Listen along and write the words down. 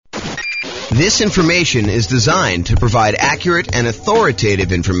This information is designed to provide accurate and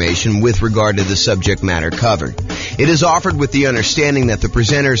authoritative information with regard to the subject matter covered. It is offered with the understanding that the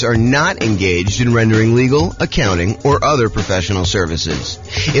presenters are not engaged in rendering legal, accounting, or other professional services.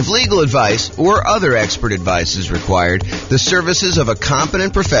 If legal advice or other expert advice is required, the services of a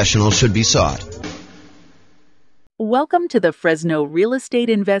competent professional should be sought. Welcome to the Fresno Real Estate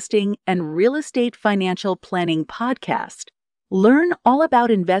Investing and Real Estate Financial Planning Podcast. Learn all about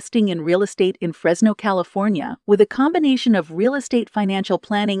investing in real estate in Fresno, California, with a combination of real estate financial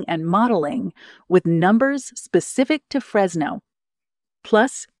planning and modeling with numbers specific to Fresno,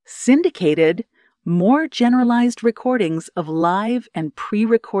 plus syndicated, more generalized recordings of live and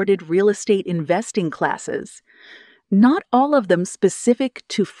pre-recorded real estate investing classes. Not all of them specific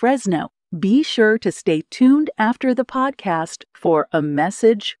to Fresno. Be sure to stay tuned after the podcast for a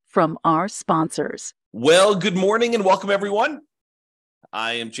message from our sponsors. Well, good morning and welcome, everyone.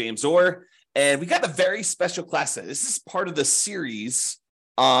 I am James Orr, and we got a very special class today. This is part of the series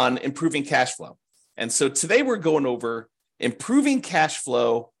on improving cash flow. And so today we're going over improving cash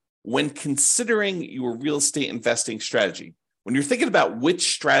flow when considering your real estate investing strategy. When you're thinking about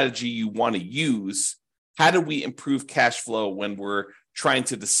which strategy you want to use, how do we improve cash flow when we're trying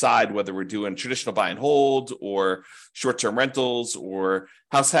to decide whether we're doing traditional buy and hold or short-term rentals or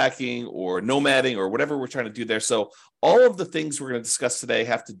house hacking or nomading or whatever we're trying to do there. So all of the things we're going to discuss today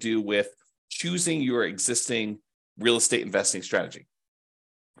have to do with choosing your existing real estate investing strategy.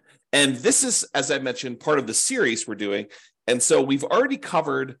 And this is, as I mentioned, part of the series we're doing. And so we've already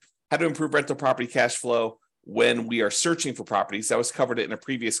covered how to improve rental property cash flow when we are searching for properties. That was covered in a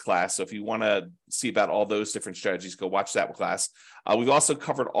previous class. So if you want to see about all those different strategies, go watch that class. We've also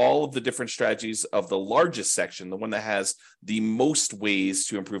covered all of the different strategies of the largest section, the one that has the most ways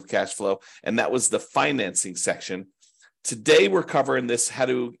to improve cash flow. And that was the financing section. Today, we're covering this, how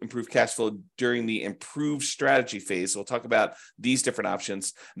to improve cash flow during the improved strategy phase. We'll talk about these different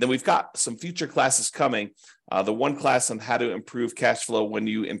options. And then we've got some future classes coming. The one class on how to improve cash flow when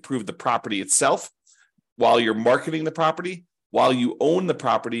you improve the property itself, while you're marketing the property, while you own the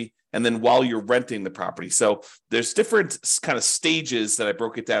property, and then while you're renting the property. So there's different kind of stages that I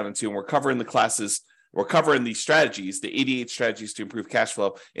broke it down into, and we're covering the classes, we're covering the strategies, the 88 strategies to improve cash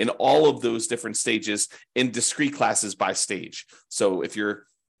flow in all of those different stages in discrete classes by stage. So if you're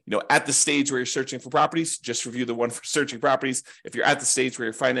at the stage where you're searching for properties, just review the one for searching properties. If you're at the stage where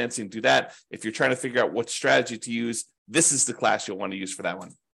you're financing, do that. If you're trying to figure out what strategy to use, this is the class you'll want to use for that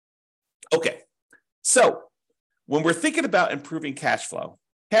one. Okay. So when we're thinking about improving cash flow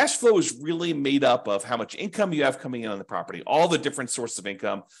is really made up of how much income you have coming in on the property, all the different sources of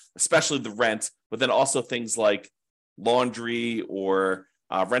income, especially the rent, but then also things like laundry or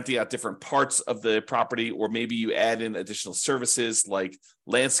renting out different parts of the property, or maybe you add in additional services like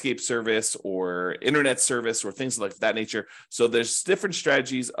landscape service or internet service or things like that nature. So there's different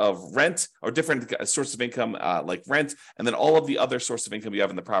strategies of rent or different sources of income like rent, and then all of the other sources of income you have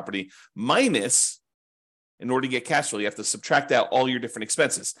in the property, minus, in order to get cash flow, you have to subtract out all your different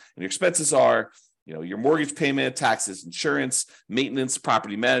expenses. And your expenses are, your mortgage payment, taxes, insurance, maintenance,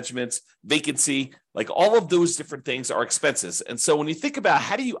 property management, vacancy, like all of those different things are expenses. And so when you think about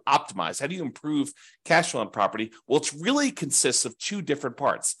how do you optimize, how do you improve cash flow on property? Well, it really consists of two different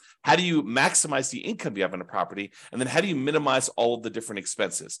parts. How do you maximize the income you have on a property? And then how do you minimize all of the different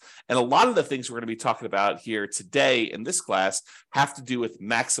expenses? And a lot of the things we're going to be talking about here today in this class have to do with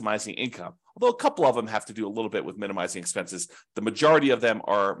maximizing income. Although a couple of them have to do a little bit with minimizing expenses, the majority of them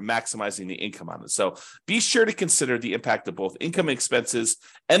are maximizing the income on it. So be sure to consider the impact of both income and expenses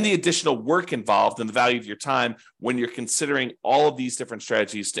and the additional work involved and the value of your time when you're considering all of these different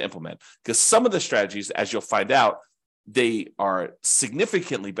strategies to implement. Because some of the strategies, as you'll find out, they are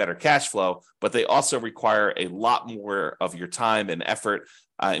significantly better cash flow, but they also require a lot more of your time and effort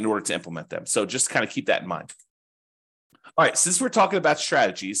in order to implement them. So just kind of keep that in mind. All right, since we're talking about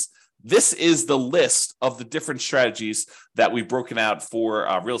strategies, this is the list of the different strategies that we've broken out for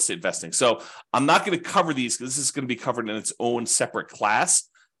real estate investing. So I'm not going to cover these because this is going to be covered in its own separate class.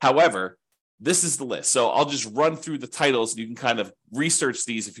 However, this is the list. So I'll just run through the titles and you can kind of research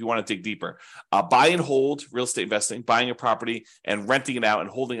these if you want to dig deeper. Buy and hold, real estate investing, buying a property and renting it out and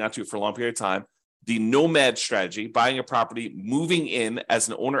holding onto it for a long period of time. The nomad strategy, buying a property, moving in as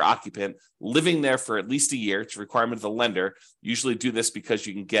an owner-occupant, living there for at least a year. It's a requirement of the lender. Usually do this because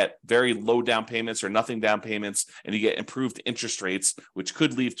you can get very low down payments or nothing down payments, and you get improved interest rates, which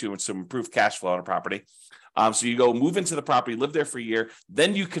could lead to some improved cash flow on a property. So you go move into the property, live there for a year,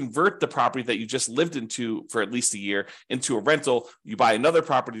 then you convert the property that you just lived into for at least a year into a rental. You buy another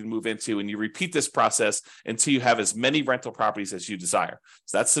property to move into, and you repeat this process until you have as many rental properties as you desire.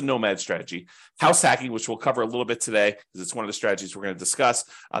 So that's the nomad strategy. House hacking, which we'll cover a little bit today, because it's one of the strategies we're going to discuss.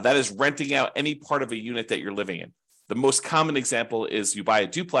 That is renting out any part of a unit that you're living in. The most common example is you buy a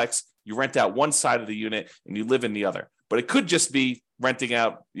duplex, you rent out one side of the unit, and you live in the other. But it could just be renting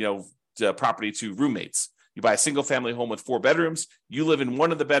out, the property to roommates. You buy a single family home with 4 bedrooms, you live in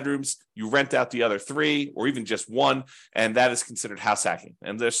one of the bedrooms, you rent out the other 3 or even just one, and that is considered house hacking.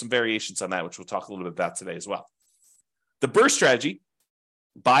 And there's some variations on that, which we'll talk a little bit about today as well. The BRRRR strategy: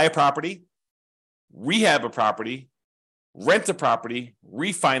 buy a property, rehab a property, rent a property,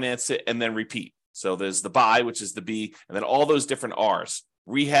 refinance it, and then repeat. So there's the buy, which is the B, and then all those different R's: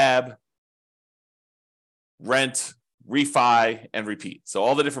 rehab, rent, refi, and repeat. So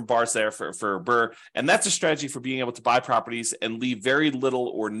all the different bars there for BRRRR. And that's a strategy for being able to buy properties and leave very little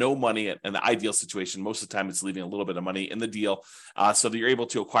or no money in the ideal situation. Most of the time it's leaving a little bit of money in the deal, so that you're able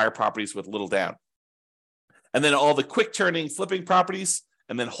to acquire properties with little down. And then all the quick turning flipping properties,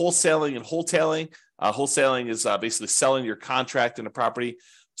 and then wholesaling and wholetailing. Wholesaling is basically selling your contract in a property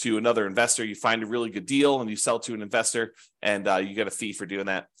to another investor. You find a really good deal and you sell to an investor, and you get a fee for doing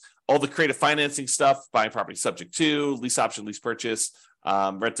that. All the creative financing stuff: buying property subject to, lease option, lease purchase,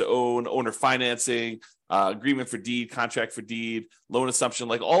 rent to own, owner financing, agreement for deed, contract for deed, loan assumption,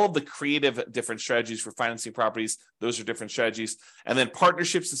 like all of the creative different strategies for financing properties. Those are different strategies. And then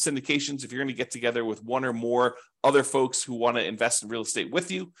partnerships and syndications: if you're going to get together with one or more other folks who want to invest in real estate with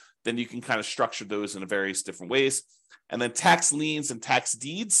you, then you can kind of structure those in various different ways. And then tax liens and tax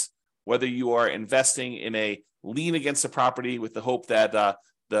deeds: whether you are investing in a lien against a property with the hope that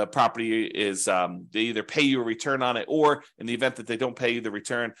the property is, they either pay you a return on it, or in the event that they don't pay you the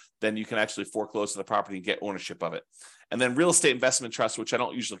return, then you can actually foreclose the property and get ownership of it. And then real estate investment trust, which I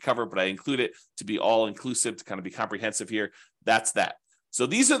don't usually cover, but I include it to be all inclusive, to kind of be comprehensive here. That's that. So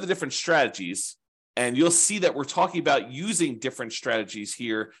these are the different strategies. And you'll see that we're talking about using different strategies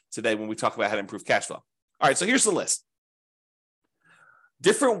here today when we talk about how to improve cash flow. All right, so here's the list.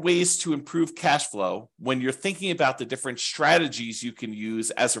 Different ways to improve cash flow when you're thinking about the different strategies you can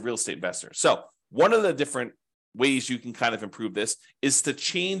use as a real estate investor. So one of the different ways you can kind of improve this is to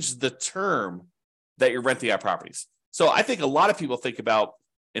change the term that you're renting out properties. So I think a lot of people think about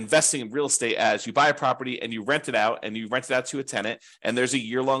investing in real estate as you buy a property and you rent it out, and you rent it out to a tenant, and there's a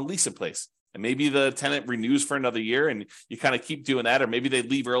year-long lease in place. And maybe the tenant renews for another year, and you kind of keep doing that. Or maybe they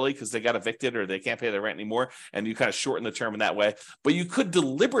leave early because they got evicted or they can't pay their rent anymore, and you kind of shorten the term in that way. But you could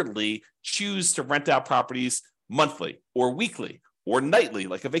deliberately choose to rent out properties monthly or weekly or nightly,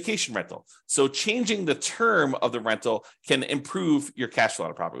 like a vacation rental. So changing the term of the rental can improve your cash flow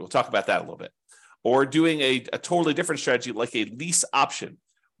on a property. We'll talk about that a little bit. Or doing a totally different strategy, like a lease option,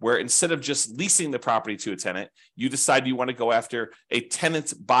 where instead of just leasing the property to a tenant, you decide you want to go after a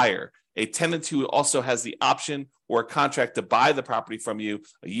tenant buyer, a tenant who also has the option or a contract to buy the property from you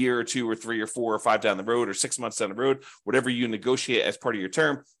a year or 2 or 3 or 4 or 5 down the road, or 6 months down the road, whatever you negotiate as part of your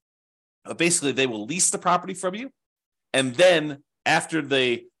term. Basically, they will lease the property from you, and then after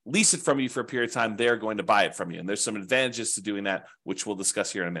they lease it from you for a period of time, they're going to buy it from you. And there's some advantages to doing that, which we'll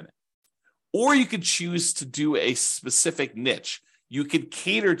discuss here in a minute. Or you could choose to do a specific niche. You could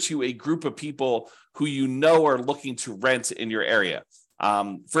cater to a group of people who you know are looking to rent in your area.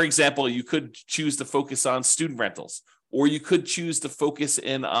 For example, you could choose to focus on student rentals, or you could choose to focus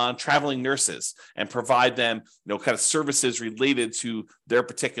in on traveling nurses and provide them, kind of services related to their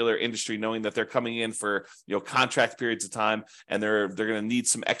particular industry, knowing that they're coming in for, contract periods of time, and they're going to need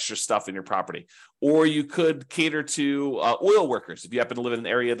some extra stuff in your property. Or you could cater to oil workers if you happen to live in an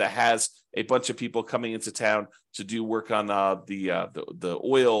area that has a bunch of people coming into town to do work on the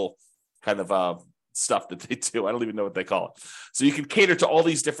oil kind of stuff that they do. I don't even know what they call it. So you can cater to all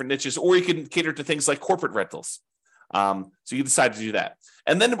these different niches, or you can cater to things like corporate rentals. So you decide to do that.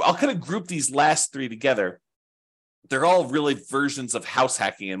 And then I'll kind of group these last 3 together. They're all really versions of house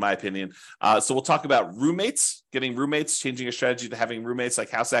hacking, in my opinion. So we'll talk about roommates, getting roommates, changing your strategy to having roommates, like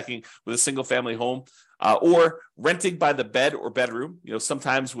house hacking with a single family home, or renting by the bed or bedroom.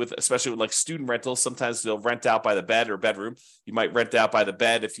 Sometimes especially with like student rentals, sometimes they'll rent out by the bed or bedroom. You might rent out by the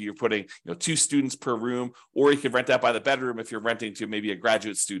bed if you're putting 2 students per room, or you could rent out by the bedroom if you're renting to maybe a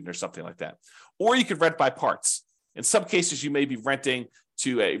graduate student or something like that. Or you could rent by parts. In some cases, you may be renting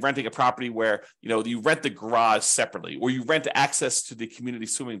to renting a property where, you rent the garage separately, or you rent access to the community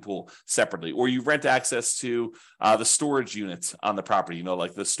swimming pool separately, or you rent access to the storage units on the property,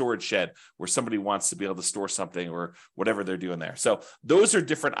 like the storage shed where somebody wants to be able to store something or whatever they're doing there. So those are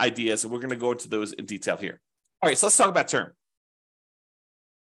different ideas, and we're going to go into those in detail here. All right, so let's talk about term.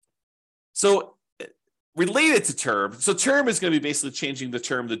 So related to term, so term is going to be basically changing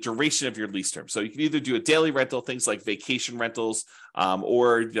the duration of your lease term. So you can either do a daily rental, things like vacation rentals,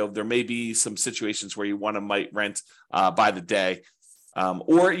 or there may be some situations where you might rent by the day,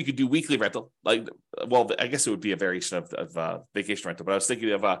 or you could do weekly rental. I guess it would be a variation of vacation rental. But I was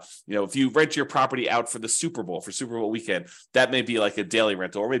thinking of if you rent your property out for the Super Bowl weekend, that may be like a daily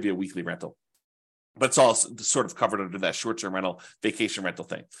rental or maybe a weekly rental. But it's all sort of covered under that short-term rental, vacation rental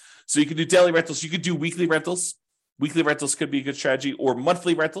thing. So you could do daily rentals. You could do weekly rentals. Weekly rentals could be a good strategy, or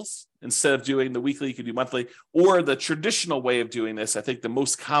monthly rentals. Instead of doing the weekly, you could do monthly. Or the traditional way of doing this, I think the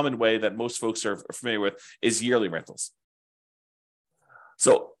most common way that most folks are familiar with, is yearly rentals.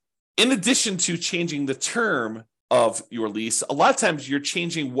 So in addition to changing the term of your lease, a lot of times you're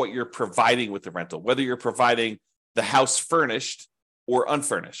changing what you're providing with the rental, whether you're providing the house furnished or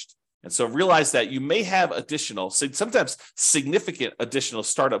unfurnished. And so realize that you may have sometimes significant additional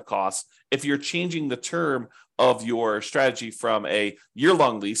startup costs if you're changing the term of your strategy from a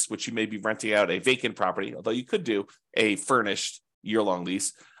year-long lease, which you may be renting out a vacant property, although you could do a furnished year-long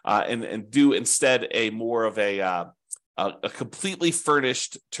lease, and do instead a more of a completely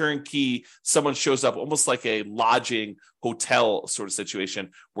furnished turnkey. Someone shows up almost like a lodging hotel sort of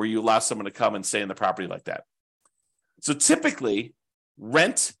situation where you allow someone to come and stay in the property like that. So typically,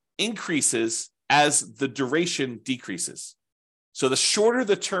 rent increases as the duration decreases. So the shorter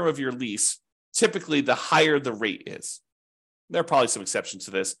the term of your lease, typically the higher the rate is. There are probably some exceptions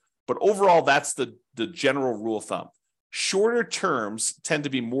to this, but overall, that's the general rule of thumb. Shorter terms tend to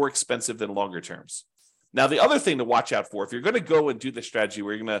be more expensive than longer terms. Now, the other thing to watch out for, if you're going to go and do the strategy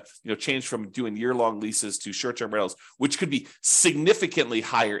where you're going to change from doing year-long leases to short-term rentals, which could be significantly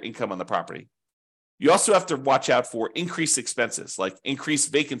higher income on the property, you also have to watch out for increased expenses, like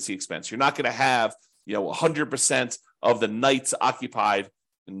increased vacancy expense. You're not going to have 100% of the nights occupied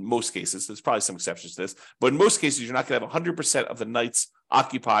in most cases. There's probably some exceptions to this, but in most cases, you're not going to have 100% of the nights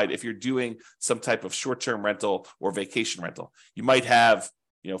occupied if you're doing some type of short-term rental or vacation rental. You might have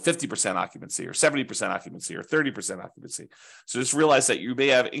 50% occupancy or 70% occupancy or 30% occupancy. So just realize that you may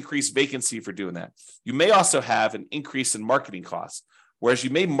have increased vacancy for doing that. You may also have an increase in marketing costs. Whereas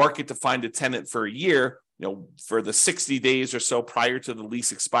you may market to find a tenant for a year, for the 60 days or so prior to the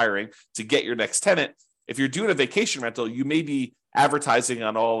lease expiring to get your next tenant. If you're doing a vacation rental, you may be advertising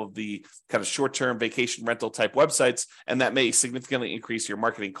on all of the kind of short-term vacation rental type websites, and that may significantly increase your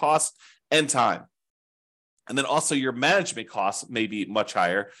marketing costs and time. And then also your management costs may be much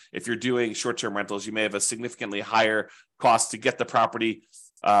higher. If you're doing short-term rentals, you may have a significantly higher cost to get the property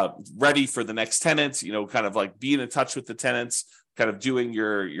ready for the next tenants, kind of like being in touch with the tenants, kind of doing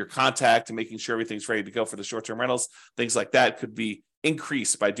your contact and making sure everything's ready to go for the short-term rentals. Things like that could be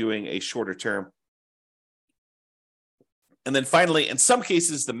increased by doing a shorter term. And then finally, in some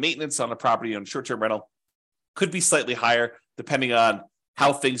cases, the maintenance on the property on short-term rental could be slightly higher depending on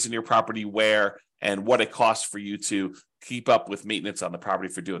how things in your property wear and what it costs for you to keep up with maintenance on the property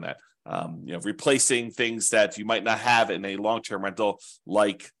for doing that. Replacing things that you might not have in a long-term rental,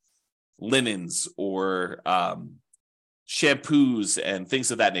 like linens or shampoos and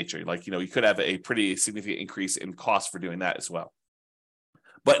things of that nature. Like, you could have a pretty significant increase in cost for doing that as well.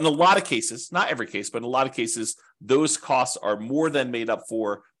 But in a lot of cases, not every case, but in a lot of cases, those costs are more than made up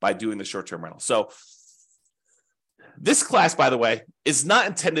for by doing the short-term rental. So this class, by the way, is not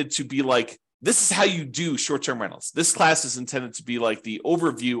intended to be like, this is how you do short-term rentals. This class is intended to be like the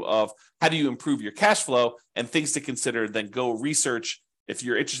overview of how do you improve your cash flow and things to consider, then go research. If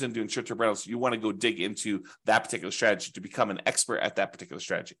you're interested in doing short-term rentals, you want to go dig into that particular strategy to become an expert at that particular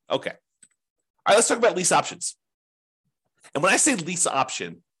strategy. Okay. All right, let's talk about lease options. And when I say lease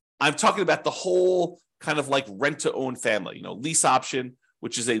option, I'm talking about the whole kind of like rent-to-own family. Lease option,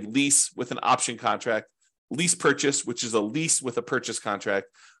 which is a lease with an option contract. Lease purchase, which is a lease with a purchase contract.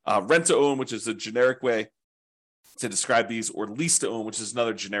 Rent-to-own, which is a generic way to describe these, or lease-to-own, which is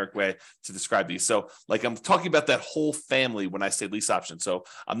another generic way to describe these. So like I'm talking about that whole family when I say lease option. So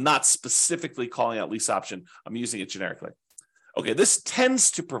I'm not specifically calling out lease option. I'm using it generically. Okay, this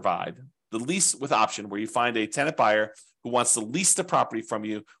tends to provide the lease with option where you find a tenant buyer who wants to lease the property from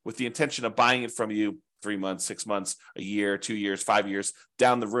you with the intention of buying it from you 3 months, 6 months, a year, 2 years, 5 years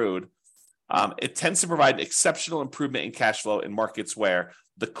down the road. It tends to provide exceptional improvement in cash flow in markets where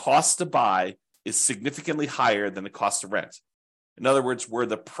the cost to buy is significantly higher than the cost to rent. In other words, where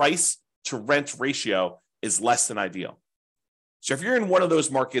the price to rent ratio is less than ideal. So if you're in one of those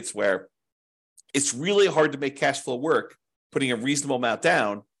markets where it's really hard to make cash flow work, putting a reasonable amount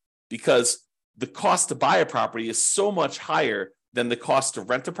down, because the cost to buy a property is so much higher than the cost to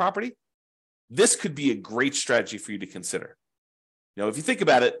rent a property, this could be a great strategy for you to consider. If you think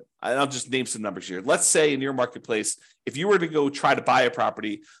about it, and I'll just name some numbers here. Let's say in your marketplace, if you were to go try to buy a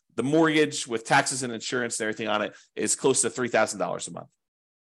property, the mortgage with taxes and insurance and everything on it is close to $3,000 a month.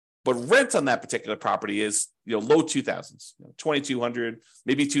 But rent on that particular property is, low 2000s, 2,200,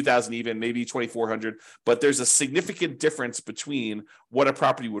 maybe 2,000 even, maybe 2,400. But there's a significant difference between what a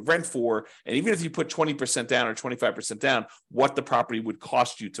property would rent for, and even if you put 20% down or 25% down, what the property would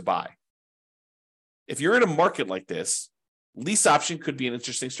cost you to buy. If you're in a market like this, lease option could be an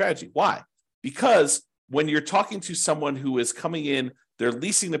interesting strategy. Why? Because when you're talking to someone who is coming in, they're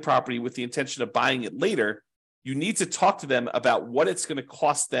leasing the property with the intention of buying it later, you need to talk to them about what it's going to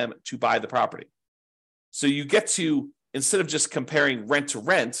cost them to buy the property. So you get to, instead of just comparing rent to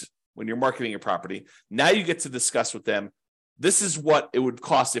rent when you're marketing your property, now you get to discuss with them, this is what it would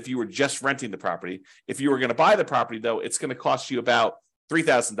cost if you were just renting the property. If you were going to buy the property, though, it's going to cost you about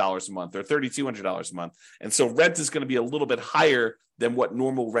 $3,000 a month or $3,200 a month. And so rent is going to be a little bit higher than what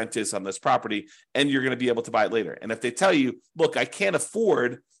normal rent is on this property, and you're going to be able to buy it later. And if they tell you, look, I can't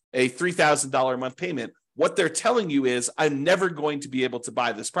afford a $3,000 a month payment, what they're telling you is, I'm never going to be able to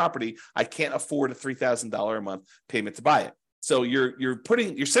buy this property. I can't afford a $3,000 a month payment to buy it. So you're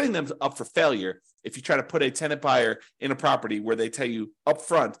setting them up for failure if you try to put a tenant buyer in a property where they tell you up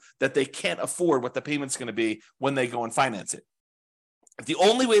front that they can't afford what the payment's going to be when they go and finance it. If the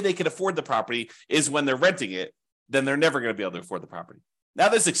only way they can afford the property is when they're renting it, then they're never going to be able to afford the property. Now,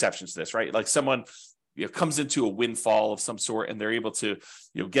 there's exceptions to this, right? Like someone comes into a windfall of some sort and they're able to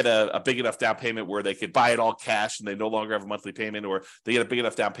get a big enough down payment where they could buy it all cash and they no longer have a monthly payment, or they get a big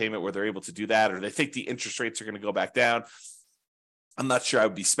enough down payment where they're able to do that, or they think the interest rates are going to go back down. I'm not sure I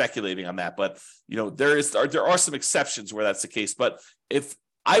would be speculating on that, but there are some exceptions where that's the case. But if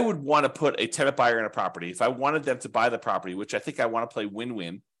I would want to put a tenant buyer in a property, if I wanted them to buy the property, which I think I want to play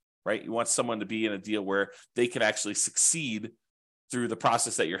win-win, right? You want someone to be in a deal where they can actually succeed through the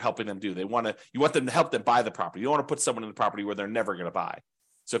process that you're helping them do. You want them to help them buy the property. You don't want to put someone in the property where they're never going to buy.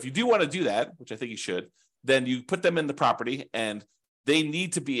 So if you do want to do that, which I think you should, then you put them in the property and they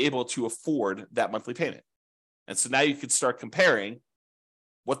need to be able to afford that monthly payment. And so now you can start comparing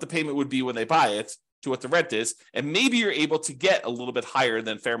what the payment would be when they buy it to what the rent is, and maybe you're able to get a little bit higher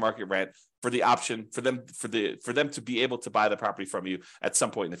than fair market rent for the option for them to be able to buy the property from you at some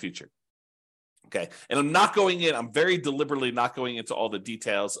point in the future. Okay, and I'm very deliberately not going into all the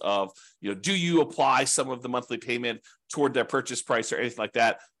details of, do you apply some of the monthly payment toward their purchase price or anything like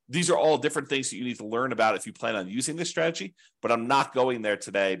that. These are all different things that you need to learn about if you plan on using this strategy, but I'm not going there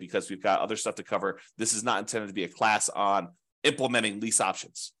today because we've got other stuff to cover. This is not intended to be a class on implementing lease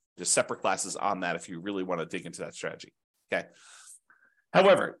options. There's separate classes on that if you really want to dig into that strategy. Okay.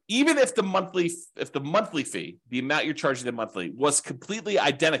 However, even if the monthly fee, the amount you're charging them monthly, was completely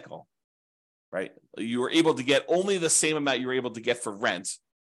identical, right? You were able to get only the same amount you were able to get for rent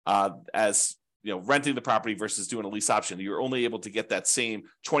as renting the property versus doing a lease option. You were only able to get that same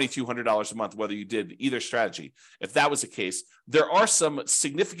 $2,200 a month, whether you did either strategy. If that was the case, there are some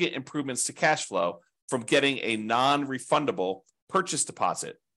significant improvements to cash flow from getting a non-refundable purchase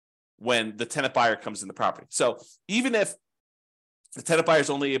deposit when the tenant buyer comes in the property. So even if the tenant buyer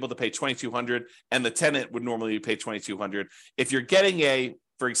is only able to pay $2,200 and the tenant would normally pay $2,200, if you're getting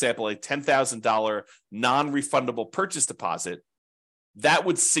for example, a $10,000 non-refundable purchase deposit, that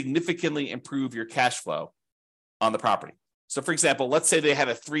would significantly improve your cash flow on the property. So for example, let's say they had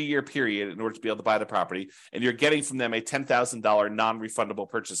a 3-year period in order to be able to buy the property, and you're getting from them a $10,000 non-refundable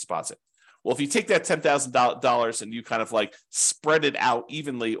purchase deposit. Well, if you take that $10,000 and you kind of like spread it out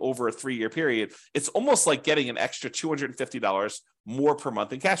evenly over a 3-year period, it's almost like getting an extra $250 more per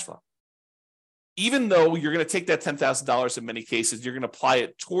month in cash flow. Even though you're going to take that $10,000 in many cases, you're going to apply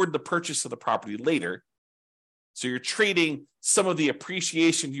it toward the purchase of the property later. So you're trading some of the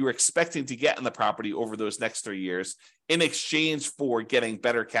appreciation you were expecting to get in the property over those next 3 years in exchange for getting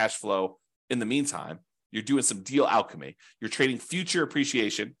better cash flow in the meantime. You're doing some deal alchemy. You're trading future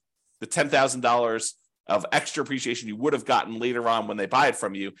appreciation, the $10,000 of extra appreciation you would have gotten later on when they buy it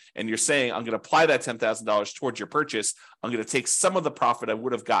from you. And you're saying, I'm going to apply that $10,000 towards your purchase. I'm going to take some of the profit I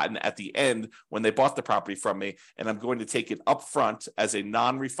would have gotten at the end when they bought the property from me, and I'm going to take it up front as a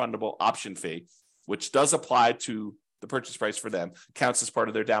non-refundable option fee, which does apply to the purchase price for them, counts as part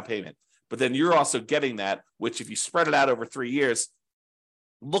of their down payment. But then you're also getting that, which if you spread it out over 3 years,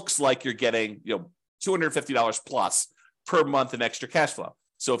 looks like you're getting $250 plus per month in extra cash flow.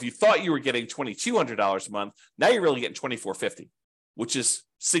 So if you thought you were getting $2,200 a month, now you're really getting $2,450, which is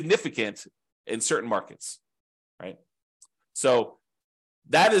significant in certain markets, right? So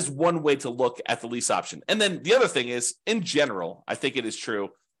that is one way to look at the lease option. And then the other thing is, in general, I think it is true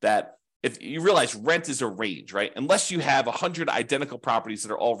that if you realize rent is a range, right? Unless you have 100 identical properties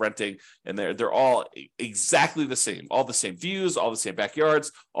that are all renting and they're all exactly the same, all the same views, all the same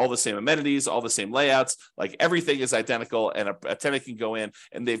backyards, all the same amenities, all the same layouts, like everything is identical, and a tenant can go in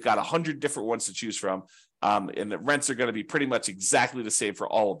and they've got 100 different ones to choose from. And the rents are going to be pretty much exactly the same for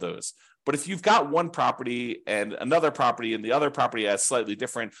all of those. But if you've got one property and another property, and the other property has slightly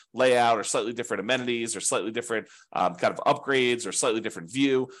different layout or slightly different amenities or slightly different kind of upgrades or slightly different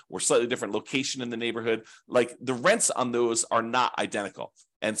view or slightly different location in the neighborhood, like the rents on those are not identical.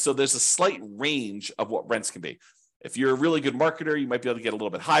 And so there's a slight range of what rents can be. If you're a really good marketer, you might be able to get a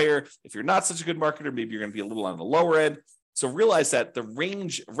little bit higher. If you're not such a good marketer, maybe you're going to be a little on the lower end. So realize that the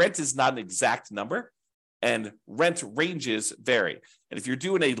rent is not an exact number, and rent ranges vary. And if you're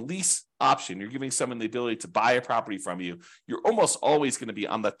doing a lease option, you're giving someone the ability to buy a property from you, you're almost always going to be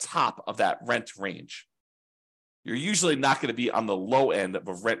on the top of that rent range. You're usually not going to be on the low end of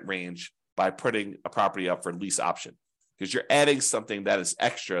a rent range by putting a property up for lease option, because you're adding something that is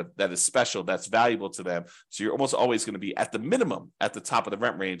extra, that is special, that's valuable to them. So you're almost always going to be at the minimum at the top of the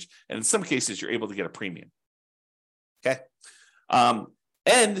rent range. And in some cases, you're able to get a premium. Okay.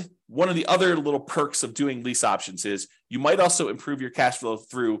 And one of the other little perks of doing lease options is you might also improve your cash flow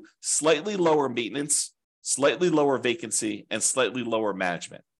through slightly lower maintenance, slightly lower vacancy, and slightly lower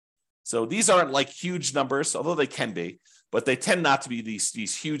management. So these aren't like huge numbers, although they can be, but they tend not to be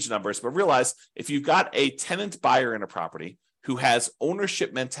these huge numbers. But realize if you've got a tenant buyer in a property who has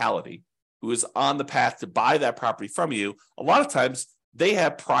ownership mentality, who is on the path to buy that property from you, a lot of times they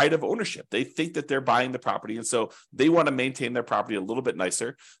have pride of ownership. They think that they're buying the property, and so they want to maintain their property a little bit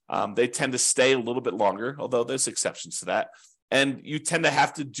nicer. They tend to stay a little bit longer, although there's exceptions to that. And you tend to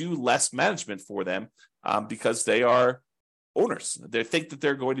have to do less management for them because they are owners. They think that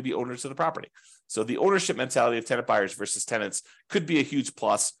they're going to be owners of the property. So the ownership mentality of tenant buyers versus tenants could be a huge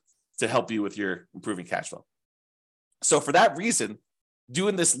plus to help you with your improving cash flow. So for that reason,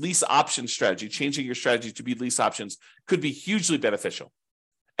 doing this lease option strategy, changing your strategy to be lease options, could be hugely beneficial.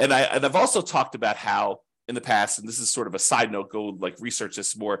 And I've also talked about how in the past, and this is sort of a side note, go like research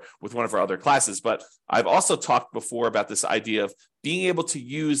this more with one of our other classes, but I've also talked before about this idea of being able to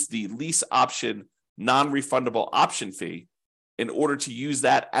use the lease option non-refundable option fee in order to use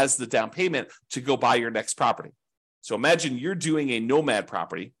that as the down payment to go buy your next property. So imagine you're doing a nomad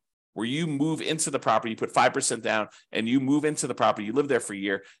property where you move into the property, you put 5% down, and you move into the property, you live there for a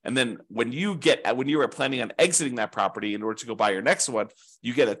year. And then when you are planning on exiting that property in order to go buy your next one,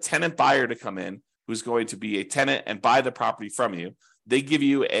 you get a tenant buyer to come in who's going to be a tenant and buy the property from you. They give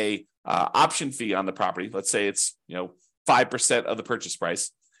you a option fee on the property. Let's say it's 5% of the purchase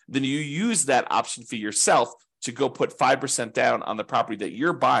price. Then you use that option fee yourself to go put 5% down on the property that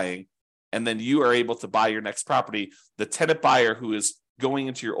you're buying, and then you are able to buy your next property. The tenant buyer who is going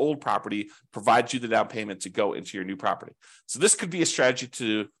into your old property provides you the down payment to go into your new property. So this could be a strategy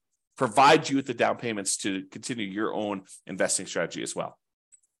to provide you with the down payments to continue your own investing strategy as well.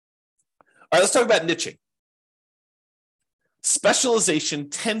 All right, let's talk about niching. Specialization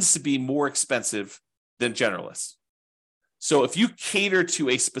tends to be more expensive than generalists. So if you cater to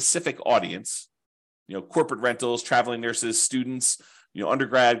a specific audience, corporate rentals, traveling nurses, students,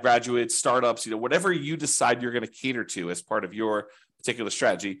 undergrad, graduates, startups, whatever you decide you're going to cater to as part of your particular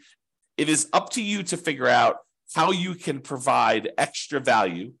strategy, it is up to you to figure out how you can provide extra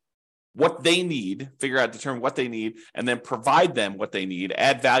value, what they need, determine what they need, and then provide them what they need,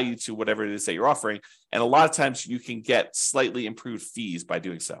 add value to whatever it is that you're offering. And a lot of times you can get slightly improved fees by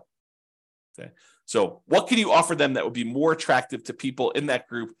doing so. Okay. So what can you offer them that would be more attractive to people in that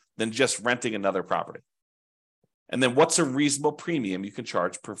group than just renting another property? And then what's a reasonable premium you can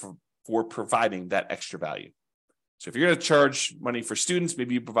charge for providing that extra value? So if you're going to charge money for students,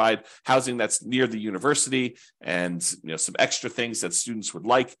 maybe you provide housing that's near the university and some extra things that students would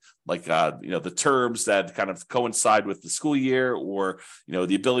like the terms that kind of coincide with the school year, or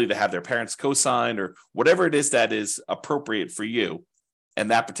the ability to have their parents co-sign, or whatever it is that is appropriate for you and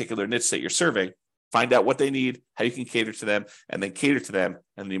that particular niche that you're serving. Find out what they need, how you can cater to them, and then cater to them,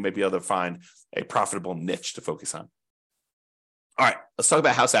 and then you may be able to find a profitable niche to focus on. All right, let's talk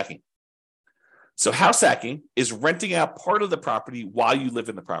about house hacking. So house hacking is renting out part of the property while you live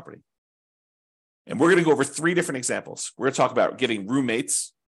in the property. And we're going to go over 3 different examples. We're going to talk about getting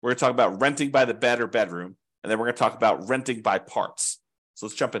roommates. We're going to talk about renting by the bed or bedroom. And then we're going to talk about renting by parts. So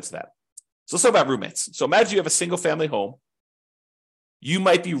let's jump into that. So let's talk about roommates. So imagine you have a single family home. You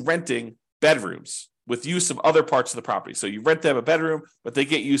might be renting bedrooms with use of other parts of the property. So you rent them a bedroom, but they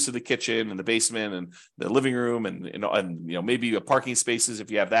get use of the kitchen and the basement and the living room and maybe a parking spaces if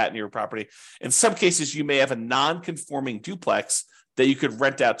you have that in your property. In some cases, you may have a non-conforming duplex that you could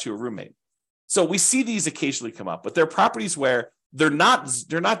rent out to a roommate. So we see these occasionally come up, but they're properties where they're not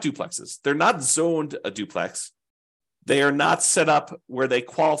duplexes. They're not zoned a duplex. They are not set up where they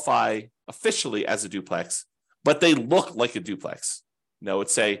qualify officially as a duplex, but they look like a duplex.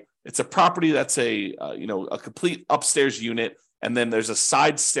 It's a property that's a complete upstairs unit, and then there's a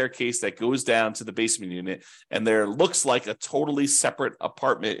side staircase that goes down to the basement unit, and there looks like a totally separate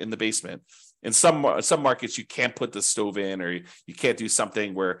apartment in the basement. In some markets, you can't put the stove in, or you can't do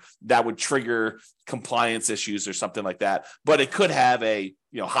something where that would trigger compliance issues or something like that. But it could have a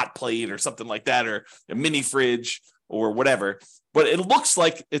hot plate or something like that, or a mini fridge or whatever. But it looks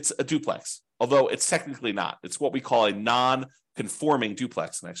like it's a duplex, although it's technically not. It's what we call a non-conforming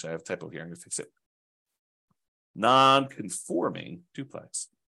duplex. And actually, I have a typo here. I'm going to fix it. Non-conforming duplex.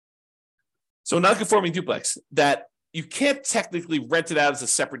 So non-conforming duplex that you can't technically rent it out as a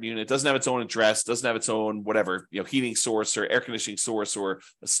separate unit. It doesn't have its own address, doesn't have its own whatever, heating source or air conditioning source or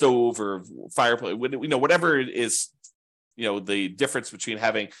a stove or fireplace, whatever it is, the difference between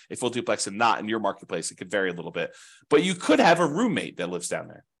having a full duplex and not in your marketplace, it could vary a little bit. But you could have a roommate that lives down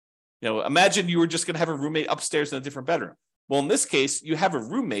there. Imagine you were just going to have a roommate upstairs in a different bedroom. Well, in this case, you have a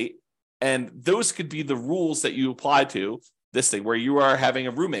roommate, and those could be the rules that you apply to this thing where you are having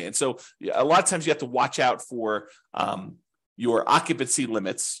a roommate. And so a lot of times you have to watch out for your occupancy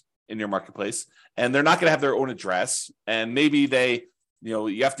limits in your marketplace, and they're not going to have their own address. And maybe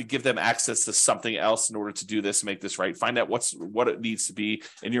you have to give them access to something else in order to do this, make this right. Find out what it needs to be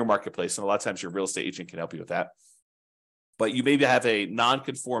in your marketplace. And a lot of times your real estate agent can help you with that. But you maybe have a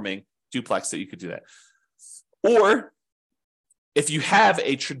non-conforming duplex that you could do that. Or if you have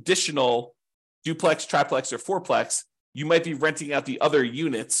a traditional duplex, triplex, or fourplex, you might be renting out the other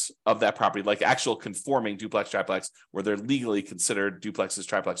units of that property, like actual conforming duplex, triplex, where they're legally considered duplexes,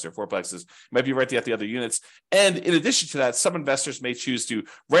 triplexes, or fourplexes. You might be renting out the other units. And in addition to that, some investors may choose to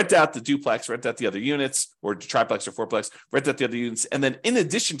rent out the duplex, rent out the other units, or triplex or fourplex, rent out the other units. And then in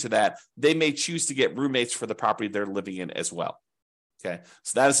addition to that, they may choose to get roommates for the property they're living in as well. Okay,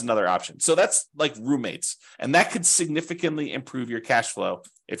 so that is another option. So that's like roommates. And that could significantly improve your cash flow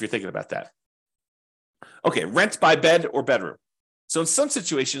if you're thinking about that. Okay, rent by bed or bedroom. So in some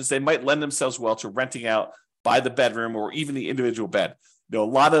situations, they might lend themselves well to renting out by the bedroom or even the individual bed. A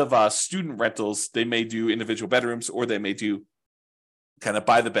lot of student rentals, they may do individual bedrooms, or they may do kind of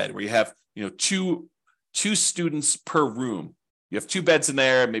by the bed, where you have two students per room. You have two beds in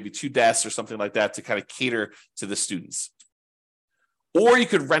there, maybe two desks or something like that to kind of cater to the students. Or you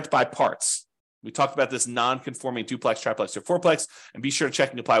could rent by parts. We talked about this non-conforming duplex, triplex, or fourplex, and be sure to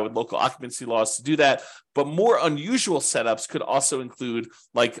check and comply with local occupancy laws to do that. But more unusual setups could also include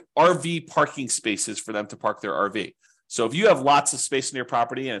like RV parking spaces for them to park their RV. So if you have lots of space in your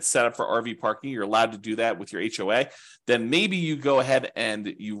property and it's set up for RV parking, you're allowed to do that with your HOA, then maybe you go ahead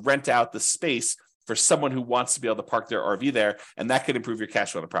and you rent out the space for someone who wants to be able to park their RV there, and that could improve your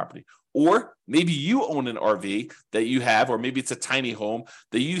cash flow on the property. Or maybe you own an RV that you have, or maybe it's a tiny home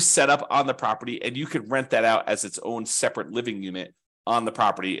that you set up on the property, and you could rent that out as its own separate living unit on the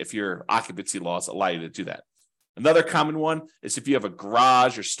property if your occupancy laws allow you to do that. Another common one is if you have a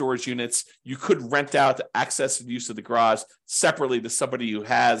garage or storage units, you could rent out the access and use of the garage separately to somebody who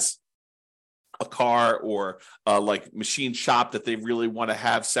has a car or like machine shop that they really want to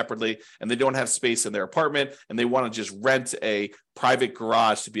have separately, and they don't have space in their apartment, and they want to just rent a private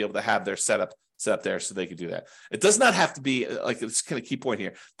garage to be able to have their setup there so they can do that. It does not have to be, like, it's kind of key point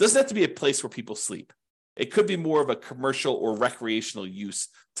here, it doesn't have to be a place where people sleep. It could be more of a commercial or recreational use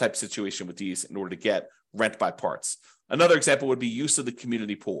type situation with these in order to get rent by parts. Another example would be use of the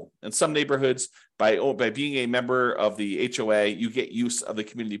community pool. In some neighborhoods, by being a member of the HOA, you get use of the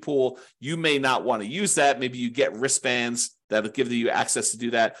community pool. You may not want to use that. Maybe you get wristbands that'll give you access to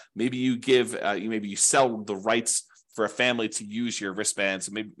do that. Maybe you maybe you sell the rights for a family to use your wristbands.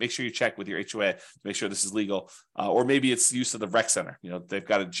 So maybe make sure you check with your HOA to make sure this is legal. Or maybe it's use of the rec center. They've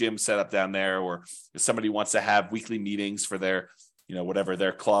got a gym set up down there, or if somebody wants to have weekly meetings for their, whatever,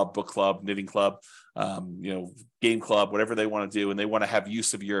 their club, book club, knitting club, game club, whatever they want to do, and they want to have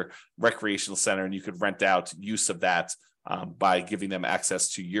use of your recreational center, and you could rent out use of that by giving them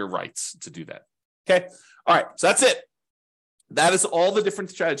access to your rights to do that. Okay. All right. So that's it. That is all the different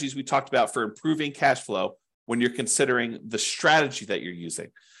strategies we talked about for improving cash flow when you're considering the strategy that you're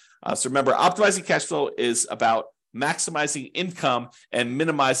using. So remember, optimizing cash flow is about maximizing income and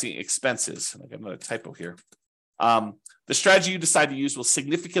minimizing expenses. I got another typo here. The strategy you decide to use will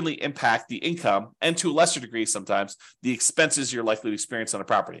significantly impact the income and, to a lesser degree sometimes, the expenses you're likely to experience on a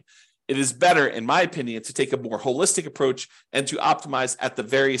property. It is better, in my opinion, to take a more holistic approach and to optimize at the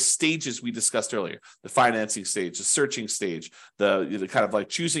various stages we discussed earlier: the financing stage, the searching stage, the kind of like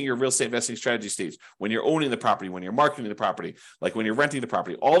choosing your real estate investing strategy stage, when you're owning the property, when you're marketing the property, like when you're renting the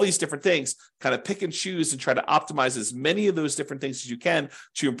property, all these different things. Kind of pick and choose and try to optimize as many of those different things as you can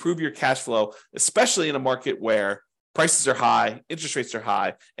to improve your cash flow, especially in a market where prices are high, interest rates are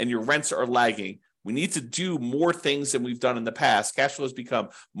high, and your rents are lagging. We need to do more things than we've done in the past. Cash flow has become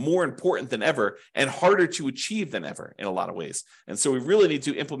more important than ever and harder to achieve than ever in a lot of ways. And so we really need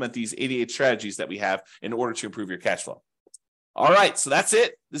to implement these 88 strategies that we have in order to improve your cash flow. All right, so that's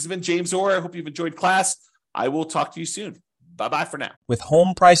it. This has been James Orr. I hope you've enjoyed class. I will talk to you soon. Bye-bye for now. With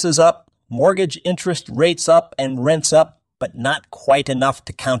home prices up, mortgage interest rates up, and rents up, but not quite enough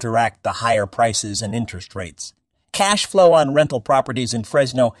to counteract the higher prices and interest rates, cash flow on rental properties in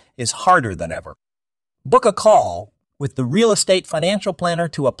Fresno is harder than ever. Book a call with the Real Estate Financial Planner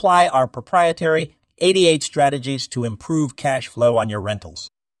to apply our proprietary 88 strategies to improve cash flow on your rentals.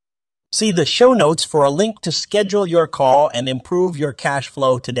 See the show notes for a link to schedule your call and improve your cash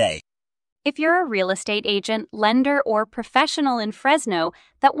flow today. If you're a real estate agent, lender, or professional in Fresno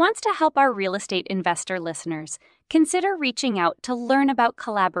that wants to help our real estate investor listeners, consider reaching out to learn about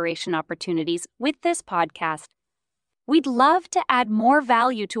collaboration opportunities with this podcast. We'd love to add more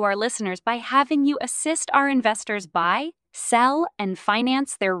value to our listeners by having you assist our investors buy, sell, and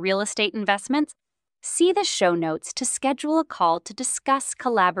finance their real estate investments. See the show notes to schedule a call to discuss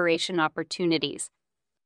collaboration opportunities.